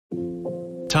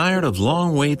Tired of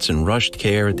long waits and rushed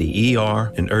care at the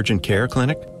ER and urgent care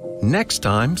clinic? Next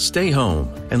time, stay home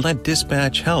and let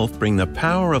Dispatch Health bring the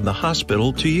power of the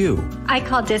hospital to you. I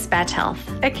call Dispatch Health.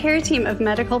 A care team of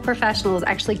medical professionals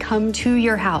actually come to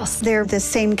your house. They're the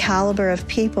same caliber of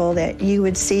people that you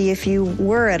would see if you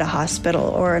were at a hospital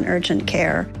or an urgent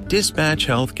care. Dispatch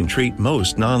Health can treat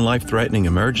most non-life-threatening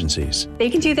emergencies.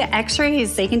 They can do the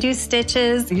x-rays, they can do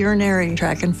stitches, urinary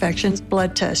tract infections,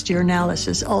 blood test,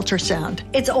 urinalysis, ultrasound.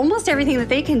 It's almost everything that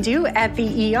they can do at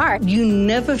the ER. You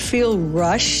never feel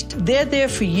rushed. They're there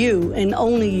for you and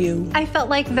only you. I felt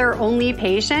like their only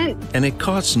patient. And it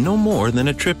costs no more than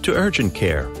a trip to urgent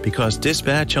care because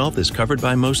Dispatch Health is covered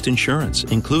by most insurance,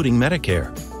 including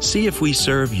Medicare. See if we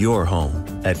serve your home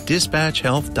at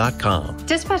dispatchhealth.com.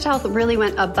 Dispatch Health really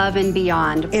went above and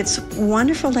beyond. It's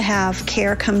wonderful to have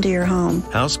care come to your home.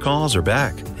 House calls are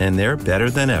back, and they're better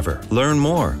than ever. Learn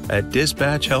more at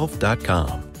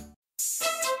dispatchhealth.com.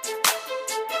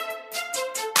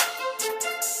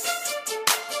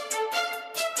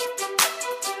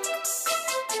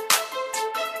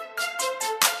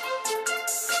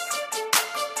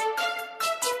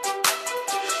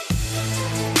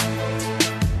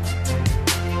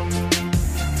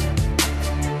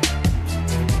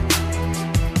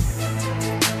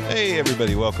 Hey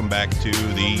everybody, welcome back to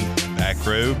the Back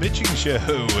Row Bitching Show,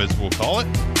 as we'll call it.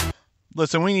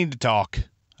 Listen, we need to talk.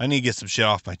 I need to get some shit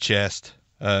off my chest.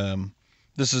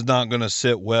 This is not going to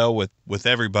sit well with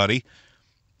everybody,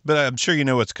 but I'm sure you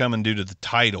know what's coming due to the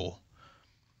title.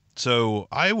 So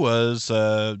I was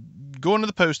going to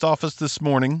the post office this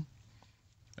morning,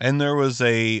 and there was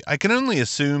I can only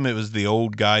assume it was the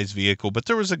old guy's vehicle, but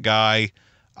there was a guy,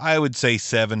 I would say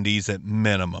 70s at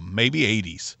minimum, maybe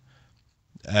 80s.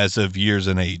 As of years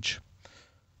and age.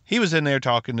 He was in there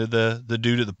talking to the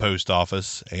dude at the post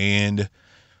office, and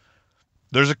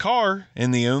there's a car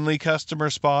in the only customer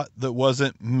spot that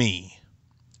wasn't me.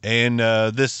 And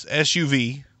this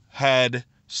SUV had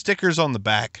stickers on the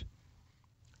back,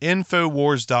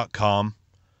 Infowars.com,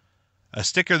 a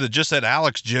sticker that just said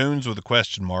Alex Jones with a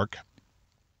question mark,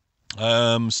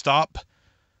 Stop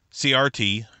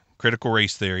CRT, Critical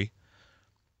Race Theory,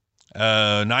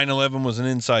 9/11 was an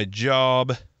inside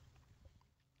job,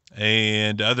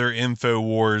 and other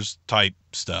InfoWars type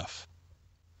stuff.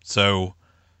 So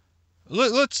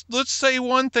let's say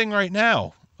one thing right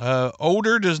now.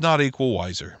 Older does not equal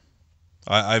wiser.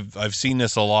 I've seen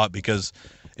this a lot because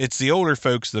it's the older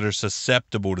folks that are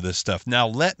susceptible to this stuff. Now,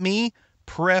 let me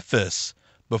preface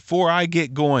before I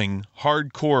get going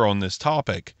hardcore on this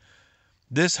topic.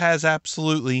 This has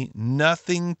absolutely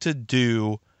nothing to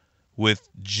do with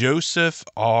Joseph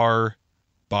R.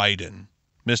 Biden,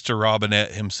 Mr.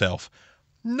 Robinette himself.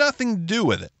 Nothing to do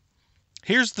with it.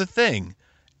 Here's the thing.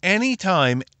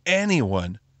 Anytime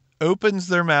anyone opens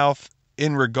their mouth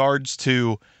in regards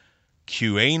to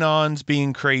QAnons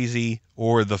being crazy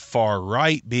or the far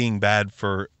right being bad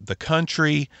for the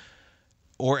country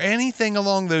or anything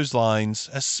along those lines,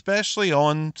 especially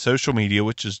on social media,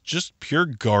 which is just pure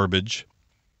garbage.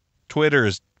 Twitter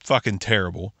is fucking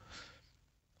terrible.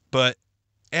 But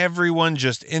everyone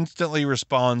just instantly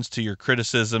responds to your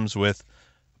criticisms with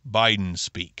Biden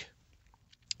speak.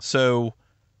 So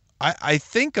I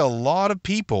think a lot of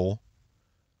people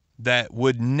that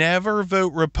would never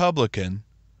vote Republican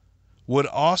would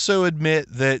also admit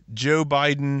that Joe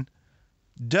Biden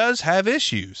does have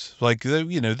issues. Like,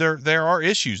 there are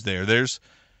issues there. There's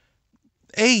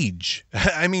age.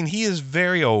 I mean, he is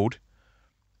very old.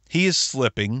 He is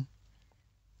slipping.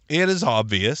 It is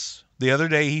obvious. The other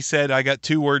day he said, I got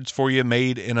 2 words for you,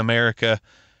 made in America.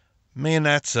 Man,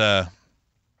 that's,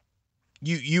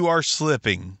 you are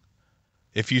slipping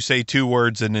if you say 2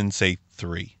 words and then say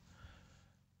 3.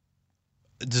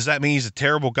 Does that mean he's a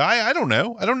terrible guy? I don't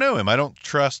know. I don't know him. I don't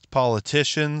trust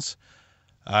politicians.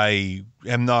 I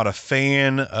am not a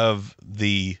fan of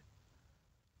the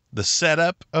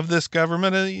setup of this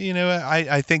government.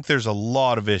 I think there's a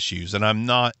lot of issues, and I'm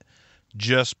not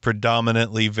just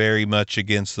predominantly very much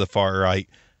against the far right,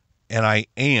 and I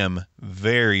am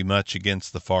very much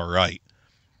against the far right.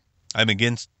 I'm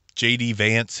against J.D.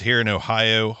 Vance here in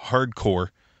Ohio, hardcore.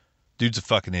 Dude's a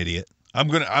fucking idiot. I'm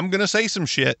gonna say some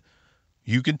shit.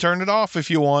 You can turn it off if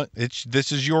you want.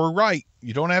 This is your right.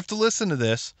 You don't have to listen to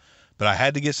this, but I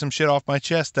had to get some shit off my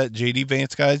chest. That J.D.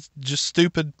 Vance guy's just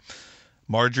stupid.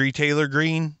 Marjorie Taylor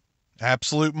Greene,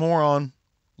 absolute moron.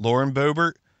 Lauren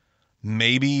Boebert,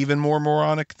 maybe even more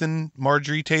moronic than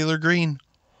Marjorie Taylor Greene.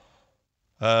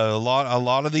 A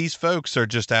lot of these folks are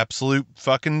just absolute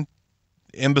fucking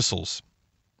imbeciles.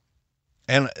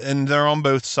 And they're on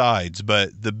both sides,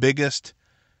 but the biggest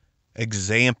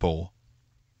example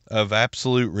of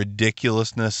absolute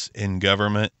ridiculousness in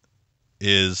government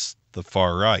is the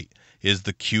far right, is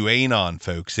the QAnon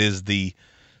folks, is the,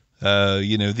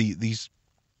 these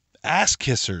ass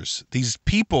kissers, these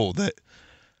people that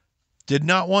did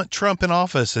not want Trump in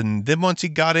office. And then once he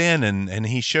got in and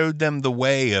he showed them the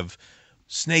way of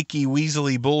snaky,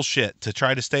 weaselly bullshit to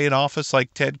try to stay in office,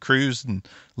 like Ted Cruz and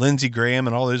Lindsey Graham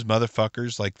and all those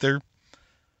motherfuckers, like they're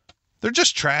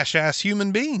just trash ass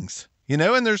human beings,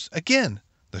 and there's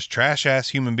trash ass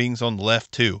human beings on the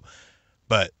left too,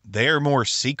 but they're more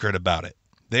secret about it.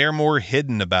 They're more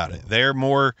hidden about it. They're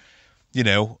more,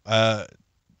 I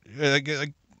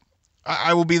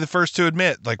will be the first to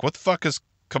admit, like, what the fuck is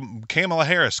Kamala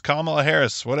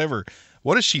Harris, whatever.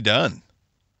 What has she done?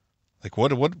 Like,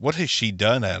 what has she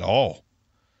done at all?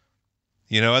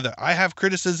 I have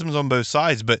criticisms on both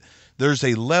sides, but there's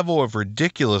a level of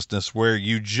ridiculousness where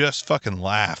you just fucking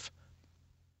laugh.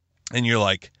 And you're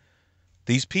like,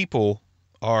 these people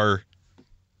are,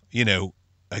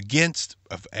 against,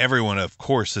 everyone, of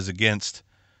course, is against,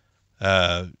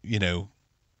 pedophilia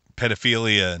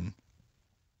and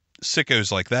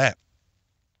sickos like that.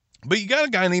 But you got a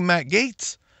guy named Matt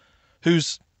Gaetz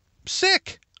who's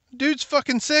sick. Dude's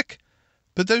fucking sick.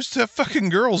 But those two fucking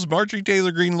girls, Marjorie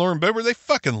Taylor Greene, Lauren Boebert, they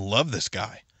fucking love this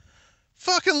guy.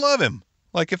 Fucking love him.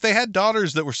 Like, if they had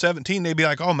daughters that were 17, they'd be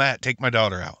like, oh, Matt, take my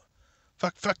daughter out.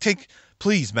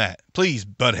 Please, Matt. Please,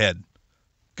 Butthead.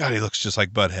 God, he looks just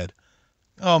like Butthead.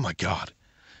 Oh, my God.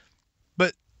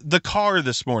 But the car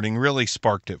this morning really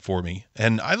sparked it for me.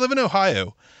 And I live in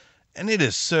Ohio, and it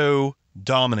is so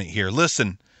dominant here.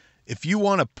 Listen, if you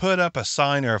want to put up a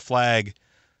sign or a flag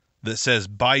that says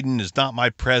Biden is not my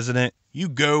president, you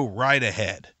go right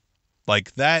ahead.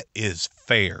 Like, that is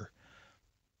fair.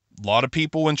 A lot of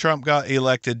people when Trump got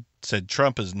elected said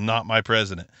Trump is not my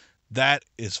president. That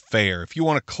is fair. If you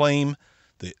want to claim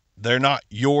that they're not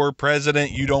your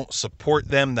president, you don't support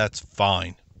them, that's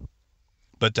fine.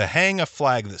 But to hang a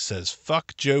flag that says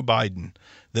fuck Joe Biden,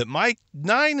 that my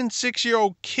 9 and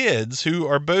 6-year-old kids, who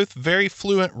are both very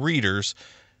fluent readers,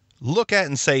 look at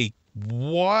and say,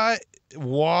 what?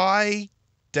 Why,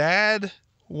 Dad?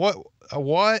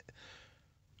 What?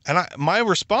 And my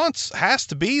response has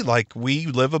to be like, we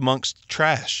live amongst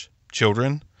trash,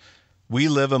 children. We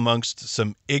live amongst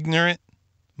some ignorant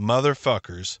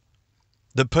motherfuckers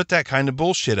that put that kind of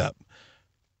bullshit up.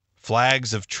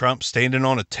 Flags of Trump standing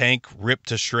on a tank ripped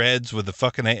to shreds with a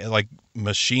fucking like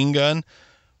machine gun.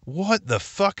 What the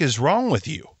fuck is wrong with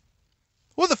you?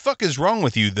 What the fuck is wrong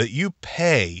with you that you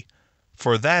pay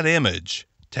for that image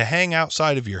to hang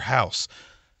outside of your house?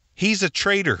 He's a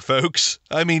traitor, folks.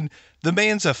 I mean, the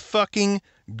man's a fucking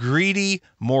greedy,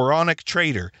 moronic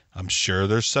traitor. I'm sure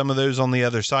there's some of those on the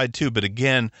other side too, but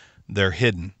again, they're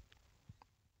hidden.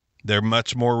 They're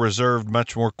much more reserved,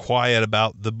 much more quiet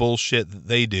about the bullshit that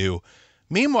they do.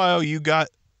 Meanwhile, you got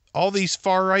all these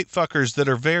far-right fuckers that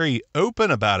are very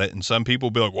open about it, and some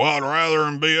people be like, well, I'd rather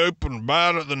them be open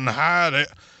about it than hide it.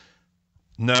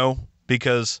 No,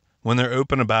 because when they're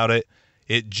open about it,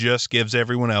 it just gives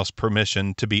everyone else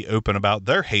permission to be open about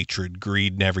their hatred,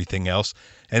 greed, and everything else,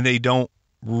 and they don't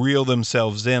reel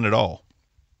themselves in at all.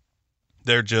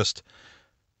 They're just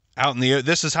out in the...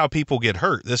 This is how people get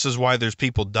hurt. This is why there's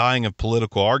people dying of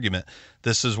political argument.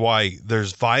 This is why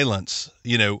there's violence.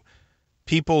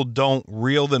 People don't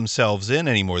reel themselves in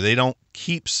anymore. They don't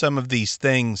keep some of these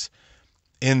things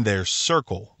in their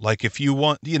circle. Like, if you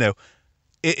want,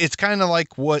 it's kind of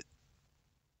like what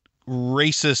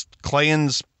racist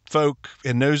Klans folk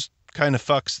and those kind of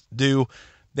fucks do.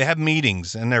 They have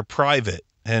meetings and they're private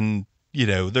and,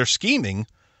 they're scheming.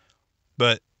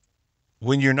 But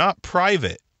when you're not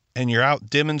private and you're out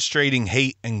demonstrating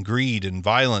hate and greed and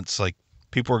violence, like,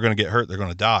 people are going to get hurt. They're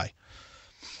going to die.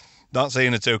 Not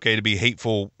saying it's okay to be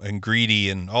hateful and greedy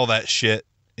and all that shit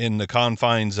in the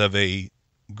confines of a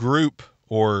group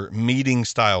or meeting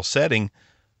style setting,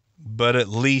 but at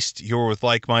least you're with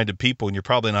like-minded people and you're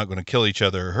probably not going to kill each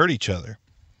other or hurt each other.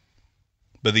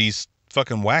 But these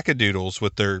fucking wackadoodles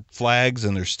with their flags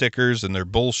and their stickers and their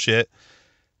bullshit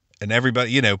and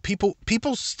everybody,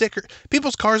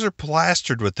 people's cars are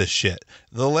plastered with this shit.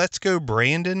 The Let's Go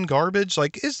Brandon garbage.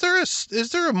 Like, is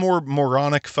there a more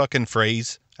moronic fucking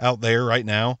phrase out there right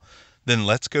now than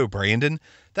Let's Go Brandon?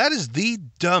 That is the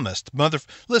dumbest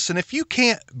Listen, if you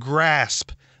can't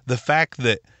grasp the fact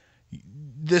that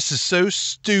this is so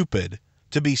stupid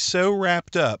to be so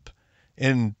wrapped up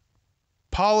in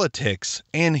politics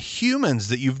and humans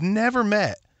that you've never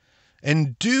met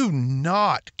and do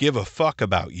not give a fuck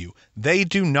about you. They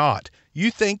do not.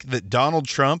 You think that Donald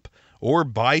Trump or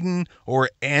Biden or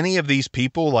any of these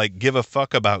people like give a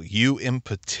fuck about you in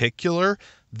particular?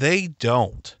 They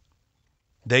don't.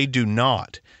 They do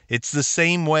not. It's the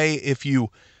same way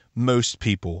most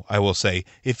people, I will say,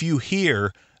 if you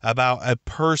hear about a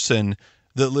person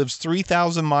that lives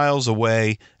 3,000 miles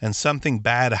away and something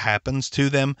bad happens to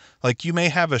them, like you may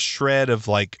have a shred of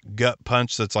like gut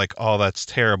punch that's like, oh, that's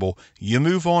terrible. You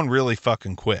move on really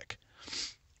fucking quick.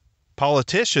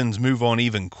 Politicians move on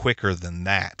even quicker than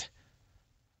that.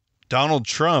 Donald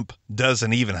Trump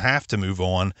doesn't even have to move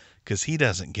on because he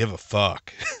doesn't give a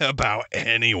fuck about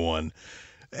anyone.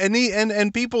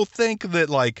 And people think that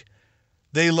like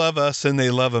they love us and they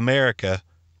love America.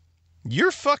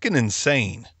 You're fucking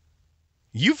insane.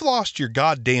 You've lost your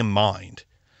goddamn mind.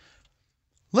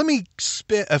 Let me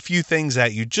spit a few things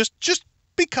at you just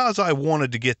because I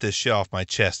wanted to get this shit off my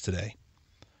chest today.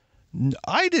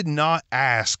 I did not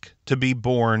ask to be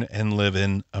born and live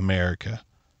in America.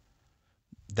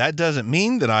 That doesn't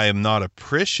mean that I am not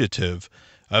appreciative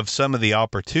of some of the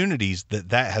opportunities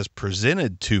that has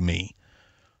presented to me.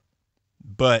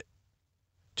 But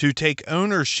to take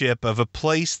ownership of a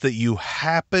place that you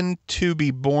happen to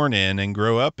be born in and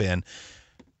grow up in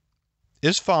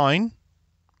is fine.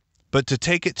 But to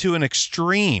take it to an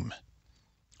extreme,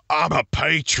 I'm a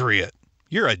patriot.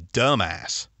 You're a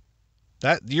dumbass.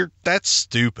 That's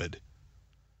stupid.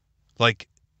 Like,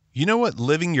 you know what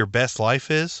living your best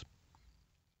life is?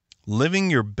 Living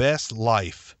your best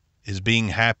life is being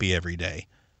happy every day.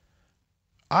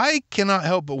 I cannot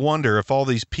help but wonder if all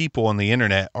these people on the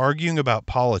internet arguing about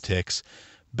politics,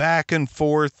 back and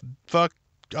forth, fuck,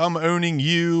 I'm owning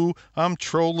you, I'm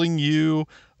trolling you,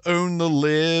 own the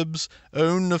libs,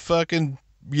 own the fucking,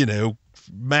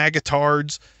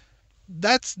 magatards.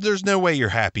 There's no way you're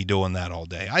happy doing that all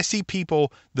day. I see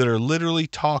people that are literally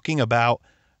talking about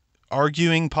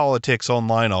arguing politics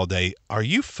online all day. Are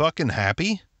you fucking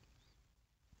happy?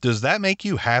 Does that make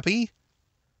you happy?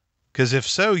 Because if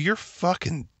so, you're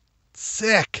fucking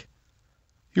sick.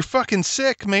 You're fucking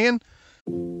sick, man.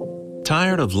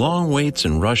 Tired of long waits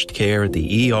and rushed care at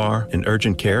the ER and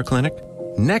urgent care clinic?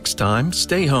 Next time,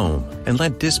 stay home and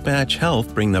let Dispatch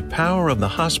Health bring the power of the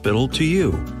hospital to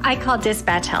you. I call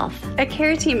Dispatch Health. A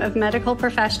care team of medical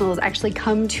professionals actually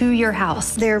come to your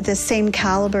house. They're the same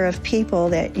caliber of people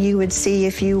that you would see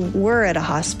if you were at a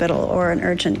hospital or an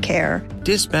urgent care.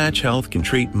 Dispatch Health can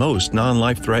treat most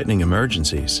non-life-threatening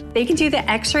emergencies. They can do the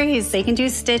x-rays, they can do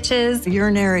stitches,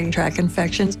 urinary tract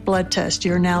infections, blood test,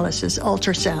 urinalysis,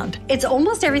 ultrasound. It's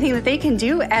almost everything that they can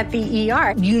do at the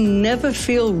ER. You never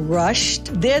feel rushed.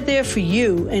 They're there for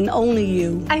you and only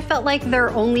you. I felt like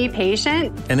their only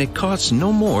patient. And it costs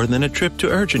no more than a trip to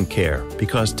urgent care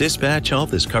because Dispatch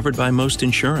Health is covered by most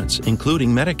insurance, including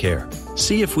Medicare.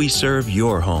 See if we serve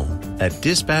your home at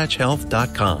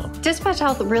dispatchhealth.com. Dispatch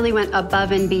Health really went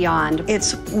above and beyond.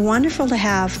 It's wonderful to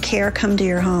have care come to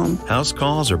your home. House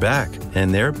calls are back,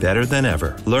 and they're better than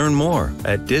ever. Learn more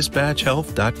at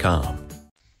dispatchhealth.com.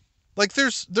 Like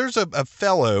there's a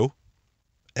fellow,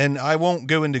 and I won't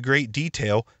go into great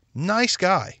detail, nice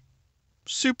guy,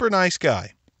 super nice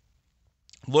guy,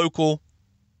 local.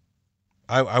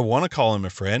 I want to call him a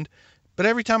friend, but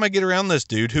every time I get around this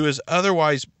dude who is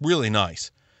otherwise really nice,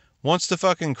 wants to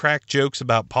fucking crack jokes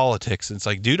about politics. It's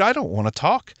like, dude, I don't want to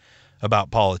talk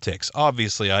about politics.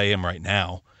 Obviously I am right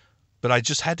now, but I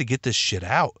just had to get this shit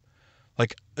out.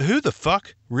 Like, who the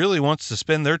fuck really wants to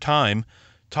spend their time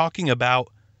talking about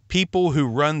people who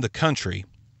run the country,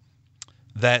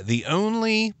 that the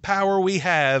only power we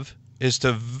have is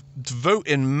to vote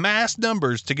in mass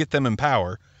numbers to get them in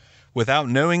power without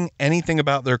knowing anything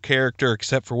about their character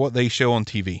except for what they show on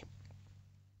TV?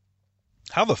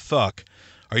 How the fuck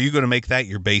are you going to make that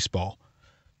your baseball?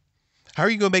 How are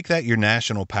you going to make that your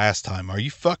national pastime? Are you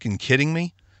fucking kidding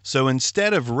me? So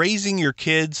instead of raising your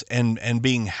kids and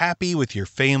being happy with your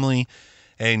family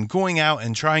and going out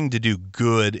and trying to do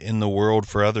good in the world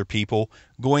for other people,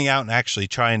 going out and actually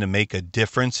trying to make a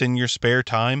difference in your spare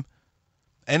time,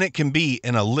 and it can be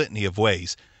in a litany of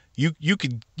ways. You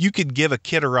could give a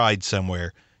kid a ride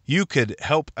somewhere. You could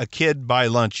help a kid buy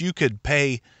lunch. You could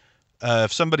pay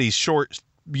if somebody's short,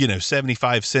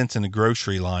 75 cents in a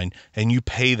grocery line, and you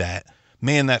pay that.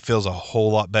 Man, that feels a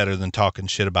whole lot better than talking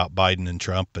shit about Biden and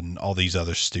Trump and all these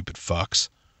other stupid fucks.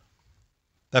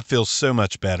 That feels so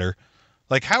much better.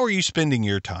 Like, how are you spending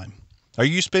your time? Are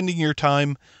you spending your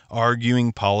time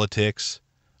arguing politics?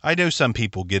 I know some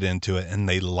people get into it and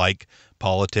they like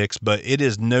politics, but it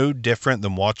is no different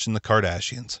than watching the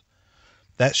Kardashians.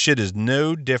 That shit is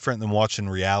no different than watching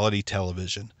reality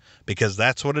television, because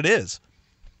that's what it is.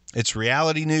 It's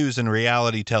reality news and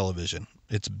reality television.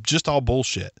 It's just all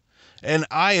bullshit. And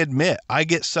I admit, I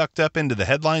get sucked up into the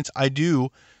headlines. I do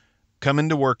come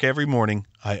into work every morning.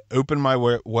 I open my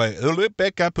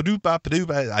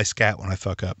I scat when I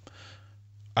fuck up.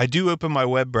 I do open my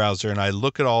web browser and I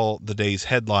look at all the day's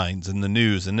headlines and the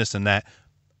news and this and that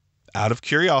out of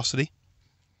curiosity.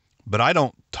 But I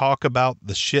don't talk about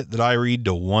the shit that I read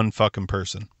to one fucking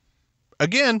person.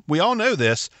 Again, we all know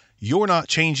this. You're not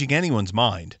changing anyone's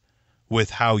mind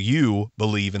with how you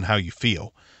believe and how you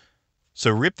feel.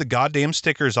 So rip the goddamn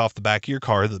stickers off the back of your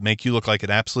car that make you look like an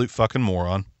absolute fucking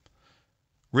moron.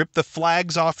 Rip the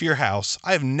flags off your house.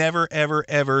 I have never, ever,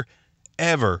 ever,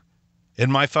 ever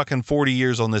in my fucking 40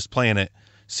 years on this planet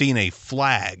seen a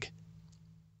flag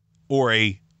or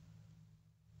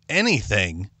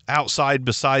anything outside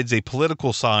besides a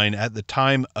political sign at the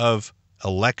time of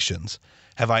elections.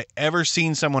 Have I ever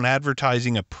seen someone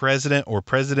advertising a president or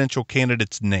presidential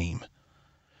candidate's name?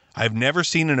 I've never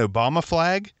seen an Obama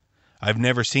flag. I've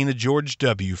never seen a George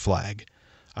W. flag.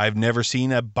 I've never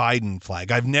seen a Biden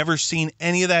flag. I've never seen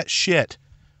any of that shit.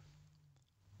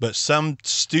 But some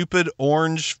stupid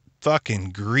orange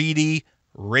fucking greedy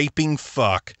raping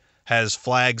fuck has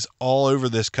flags all over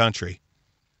this country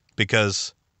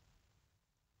because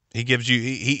he gives you,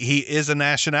 he is a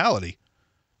nationality.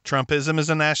 Trumpism is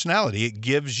a nationality. It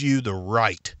gives you the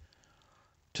right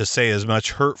to say as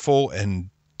much hurtful and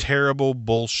terrible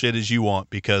bullshit as you want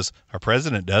because our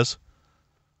president does.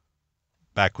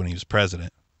 Back when he was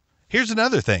president. Here's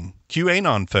another thing.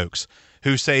 QAnon folks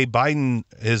who say Biden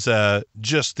is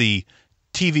just the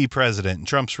TV president and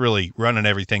Trump's really running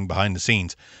everything behind the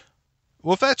scenes.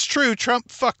 Well, if that's true,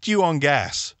 Trump fucked you on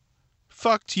gas.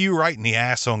 Fucked you right in the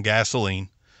ass on gasoline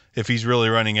if he's really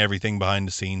running everything behind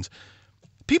the scenes.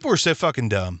 People are so fucking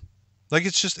dumb. Like,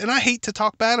 it's just, and I hate to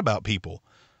talk bad about people,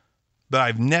 but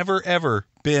I've never, ever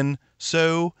been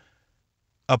so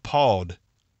appalled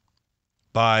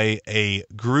by a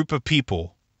group of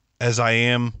people as I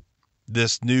am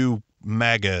this new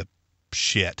MAGA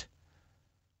shit.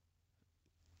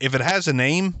 If it has a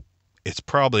name, it's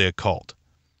probably a cult.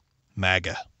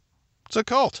 MAGA. It's a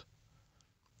cult.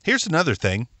 Here's another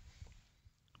thing.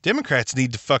 Democrats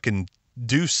need to fucking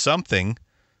do something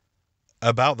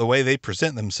about the way they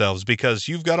present themselves because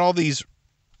you've got all these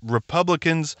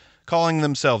Republicans calling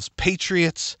themselves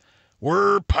patriots.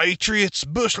 We're patriots,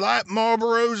 Busch Light,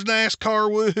 Marlboros, NASCAR,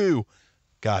 woohoo.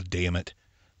 God damn it.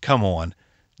 Come on.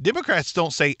 Democrats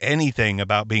don't say anything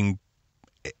about being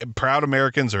proud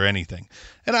Americans or anything.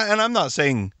 And I'm not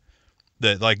saying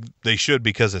that like they should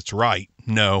because it's right.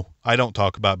 No, I don't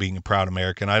talk about being a proud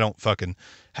American. I don't fucking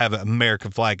have an American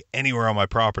flag anywhere on my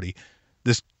property.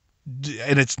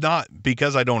 And it's not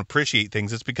because I don't appreciate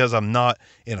things. It's because I'm not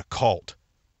in a cult.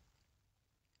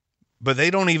 But they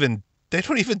don't even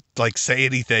like say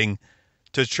anything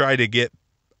to try to get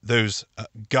those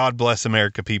God bless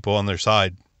America people on their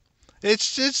side.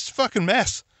 It's a fucking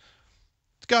mess.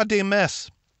 It's a goddamn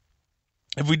mess.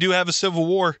 If we do have a civil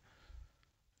war,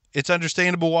 it's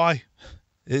understandable why.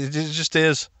 It just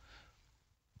is.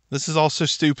 This is all so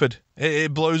stupid.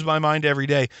 It blows my mind every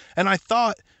day. And I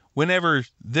thought whenever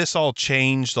this all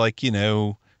changed, like, you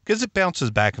know, because it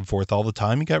bounces back and forth all the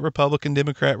time. You got Republican,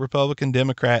 Democrat, Republican,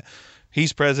 Democrat.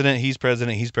 He's president, he's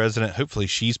president, he's president. Hopefully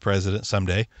she's president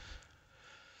someday.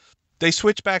 They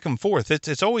switch back and forth.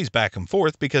 It's always back and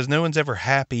forth because no one's ever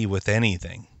happy with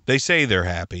anything. They say they're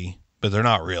happy, but they're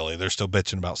not really. They're still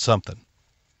bitching about something.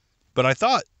 But I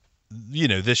thought, you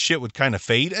know, this shit would kind of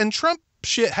fade, and Trump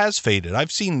shit has faded.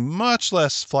 I've seen much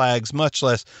less flags, much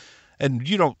less, and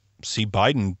you don't see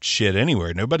Biden shit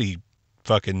anywhere.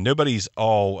 Nobody's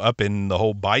all up in the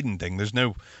whole Biden thing. There's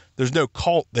no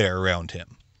cult there around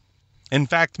him. In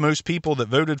fact, most people that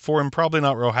voted for him probably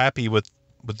not real happy with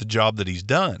the job that he's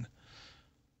done.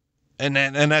 And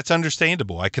that's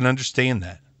understandable. I can understand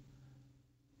that.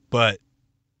 But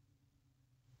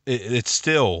it is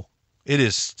still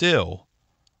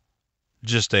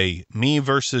just a me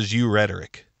versus you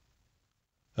rhetoric.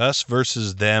 Us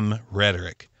versus them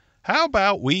rhetoric. How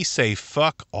about we say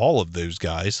fuck all of those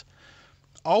guys?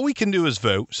 All we can do is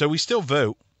vote, so we still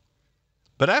vote.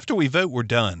 But after we vote, we're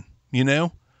done, you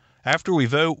know? After we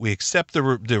vote, we accept the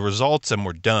results and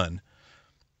we're done.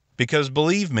 Because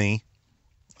believe me,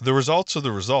 the results are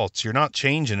the results. You're not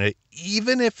changing it,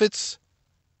 even if it's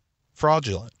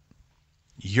fraudulent.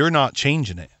 You're not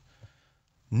changing it.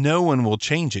 No one will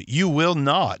change it. You will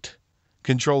not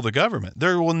control the government.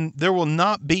 There will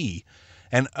not be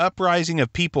an uprising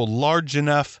of people large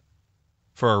enough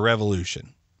for a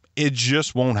revolution. It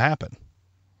just won't happen.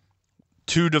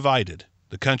 Too divided.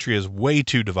 The country is way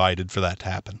too divided for that to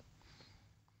happen.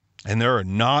 And there are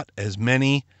not as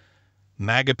many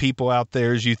MAGA people out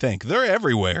there as you think. They're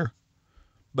everywhere.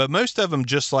 But most of them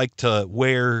just like to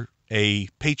wear a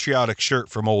patriotic shirt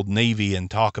from Old Navy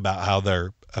and talk about how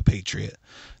they're a patriot.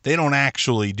 They don't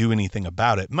actually do anything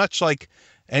about it. Much like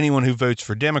anyone who votes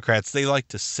for Democrats, they like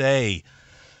to say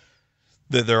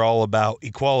that they're all about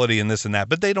equality and this and that,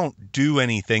 but they don't do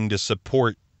anything to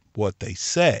support what they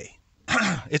say.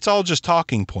 It's all just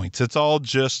talking points. It's all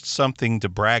just something to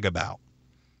brag about.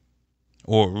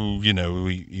 Or, you know,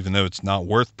 even though it's not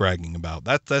worth bragging about.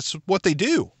 That's what they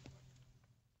do.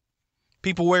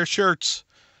 People wear shirts.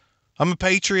 I'm a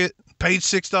patriot. Paid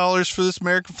 $6 for this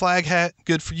American flag hat.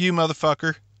 Good for you,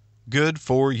 motherfucker. Good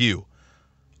for you.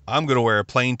 I'm going to wear a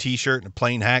plain t-shirt and a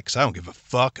plain hat because I don't give a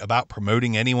fuck about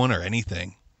promoting anyone or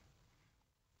anything.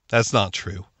 That's not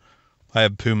true. I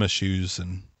have Puma shoes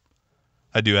and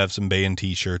I do have some band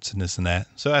t-shirts and this and that.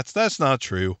 So that's not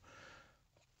true.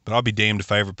 But I'll be damned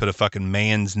if I ever put a fucking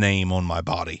man's name on my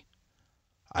body.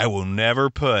 I will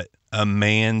never put a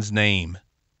man's name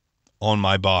on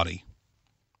my body.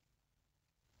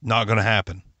 Not going to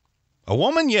happen. A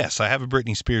woman, yes, I have a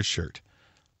Britney Spears shirt.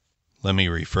 Let me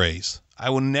rephrase. I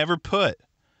will never put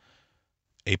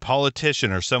a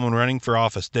politician or someone running for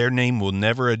office, their name will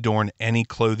never adorn any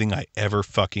clothing I ever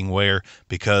fucking wear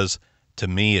because to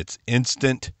me it's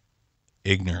instant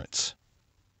ignorance.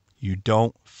 You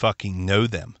don't fucking know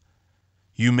them.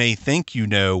 You may think you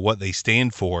know what they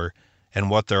stand for and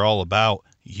what they're all about.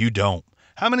 You don't.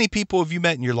 How many people have you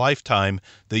met in your lifetime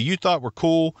that you thought were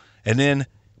cool and then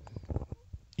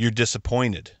you're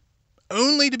disappointed?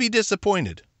 Only to be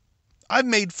disappointed. I've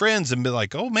made friends and been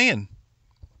like, oh man,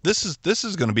 this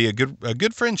is going to be a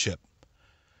good friendship.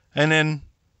 And then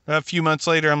a few months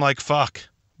later, I'm like, fuck,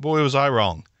 boy, was I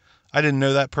wrong. I didn't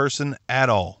know that person at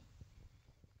all.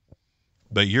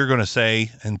 But you're going to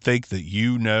say and think that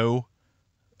you know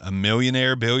a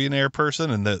millionaire, billionaire person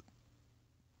and that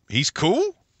he's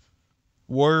cool?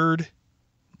 Word.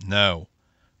 No.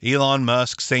 Elon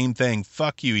Musk, same thing.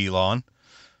 Fuck you, Elon.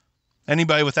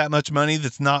 Anybody with that much money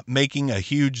that's not making a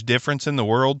huge difference in the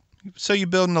world, so you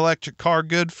build an electric car,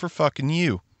 good for fucking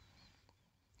you.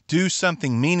 Do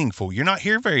something meaningful. You're not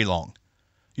here very long.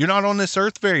 You're not on this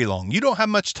earth very long. You don't have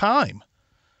much time.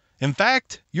 In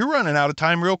fact, you're running out of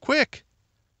time real quick.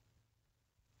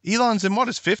 Elon's in what,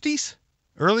 his 50s?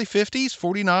 Early 50s?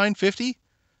 49, 50?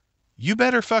 You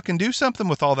better fucking do something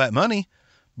with all that money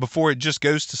before it just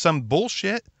goes to some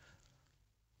bullshit.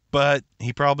 But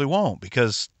he probably won't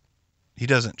because he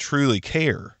doesn't truly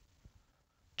care.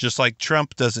 Just like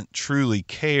Trump doesn't truly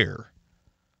care.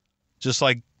 Just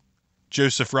like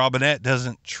Joseph Robinette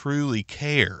doesn't truly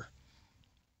care.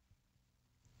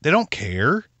 They don't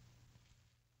care.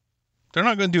 They're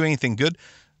not going to do anything good.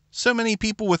 So many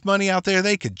people with money out there,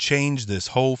 they could change this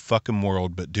whole fucking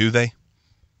world, but do they?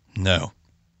 No.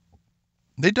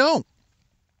 They don't.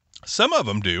 Some of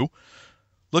them do.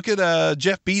 Look at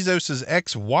Jeff Bezos'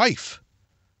 ex-wife.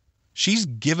 She's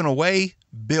given away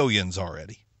billions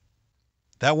already.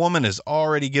 That woman is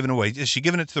already given away. Is she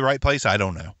giving it to the right place? I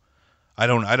don't know. I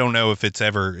don't know if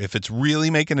it's really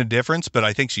making a difference, but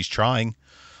I think she's trying.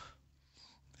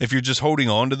 If you're just holding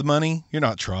on to the money, you're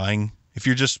not trying. If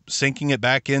you're just sinking it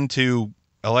back into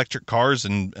electric cars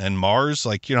and Mars,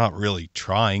 like you're not really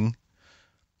trying.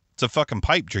 It's a fucking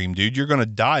pipe dream, dude. You're going to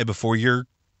die before your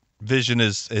vision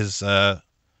has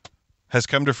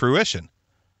come to fruition.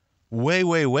 Way,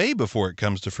 way, way before it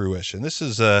comes to fruition. This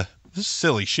is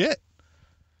silly shit.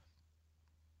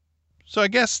 So I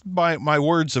guess my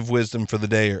words of wisdom for the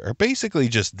day are basically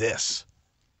just this.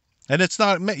 And it's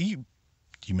not, you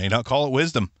may not call it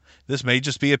wisdom. This may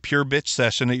just be a pure bitch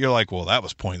session that you're like, well, that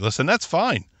was pointless, and that's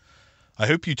fine. I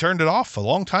hope you turned it off a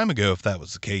long time ago if that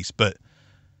was the case. But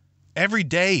every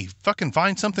day, fucking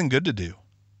find something good to do.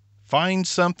 Find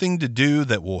something to do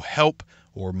that will help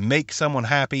or make someone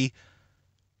happy.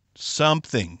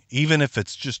 Something, even if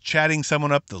it's just chatting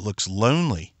someone up that looks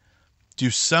lonely. Do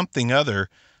something other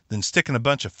than sticking a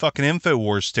bunch of fucking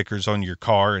InfoWars stickers on your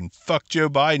car and fuck Joe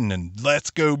Biden and let's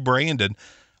go Brandon.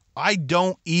 I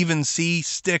don't even see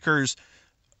stickers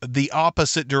the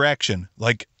opposite direction.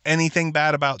 Like anything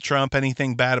bad about Trump,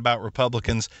 anything bad about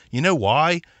Republicans. You know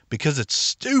why? Because it's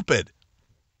stupid.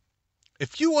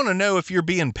 If you want to know if you're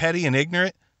being petty and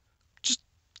ignorant, just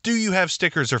do you have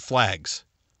stickers or flags?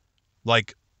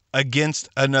 Like against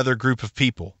another group of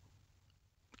people?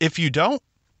 If you don't,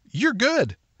 you're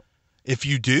good. If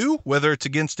you do, whether it's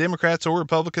against Democrats or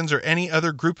Republicans or any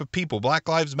other group of people, Black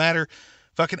Lives Matter,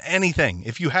 fucking anything.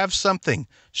 If you have something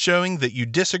showing that you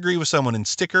disagree with someone in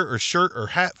sticker or shirt or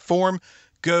hat form,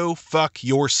 go fuck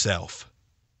yourself.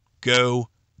 Go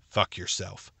fuck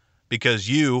yourself. Because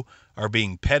you are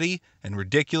being petty and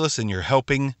ridiculous and you're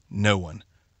helping no one.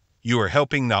 You are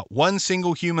helping not one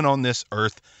single human on this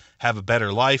earth have a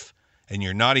better life, and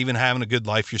you're not even having a good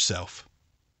life yourself.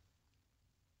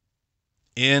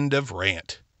 End of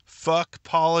rant. Fuck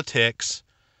politics.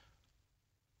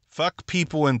 Fuck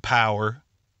people in power.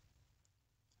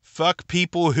 Fuck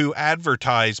people who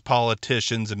advertise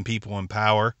politicians and people in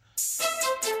power.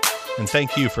 And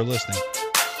thank you for listening.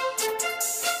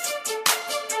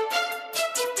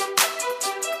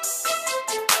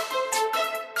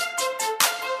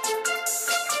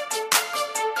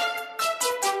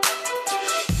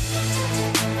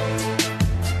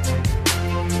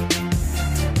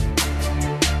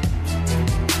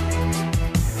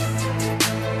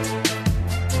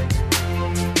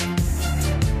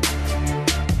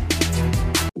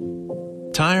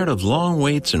 Tired of long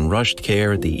waits and rushed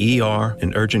care at the ER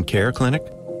and urgent care clinic?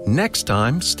 Next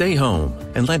time, stay home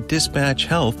and let Dispatch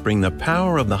Health bring the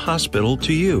power of the hospital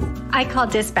to you. I call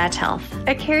Dispatch Health.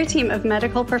 A care team of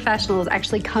medical professionals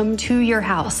actually come to your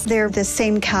house. They're the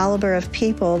same caliber of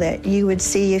people that you would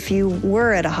see if you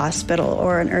were at a hospital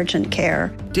or an urgent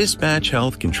care. Dispatch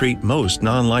Health can treat most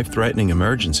non-life-threatening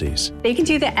emergencies. They can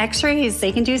do the x-rays,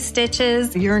 they can do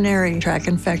stitches. Urinary tract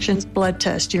infections, blood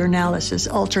test, urinalysis,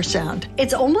 ultrasound.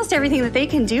 It's almost everything that they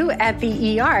can do at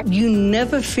the ER. You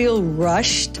never feel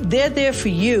rushed. They're there for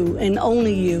you and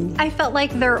only you. I felt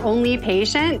like their only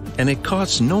patient. And it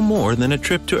costs no more than a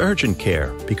trip to urgent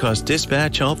care because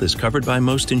Dispatch Health is covered by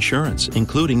most insurance,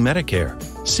 including Medicare.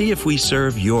 See if we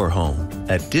serve your home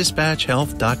at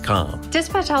dispatchhealth.com.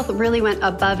 Dispatch Health really went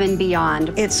above and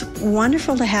beyond. It's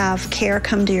wonderful to have care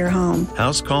come to your home.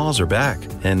 House calls are back,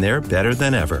 and they're better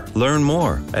than ever. Learn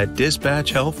more at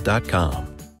dispatchhealth.com.